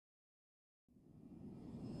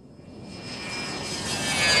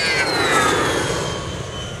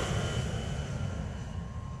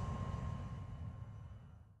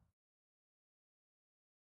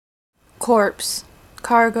corpse,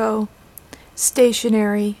 cargo,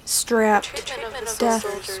 stationary, strapped,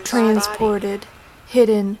 death, transported,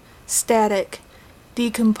 hidden, static,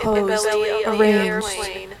 decomposed, arranged,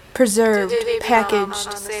 preserved, packaged,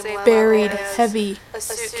 buried, heavy,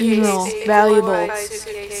 funeral, valuable.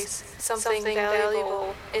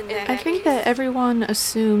 I think that everyone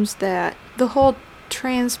assumes that the whole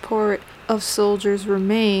transport of soldiers'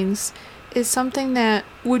 remains is something that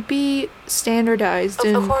would be standardized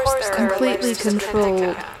and completely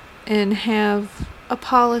controlled and have a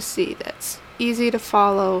policy that's easy to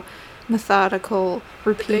follow, methodical,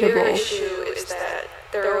 repeatable. The bigger issue is that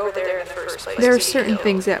they're over there in the first place. There are certain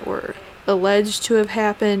things that were alleged to have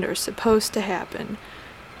happened or supposed to happen,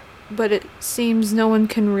 but it seems no one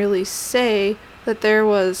can really say that there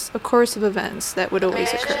was a course of events that would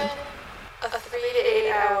always occur. A 3 to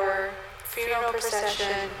 8 hour funeral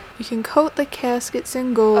procession. You can coat the caskets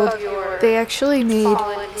in gold. They actually made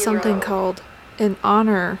something called an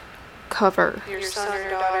honor cover Your son or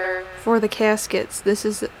daughter. for the caskets. This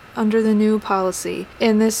is under the new policy,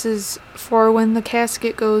 and this is for when the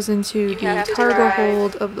casket goes into the cargo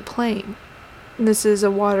hold of the plane. This is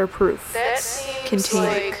a waterproof That seems container.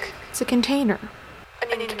 like It's a container.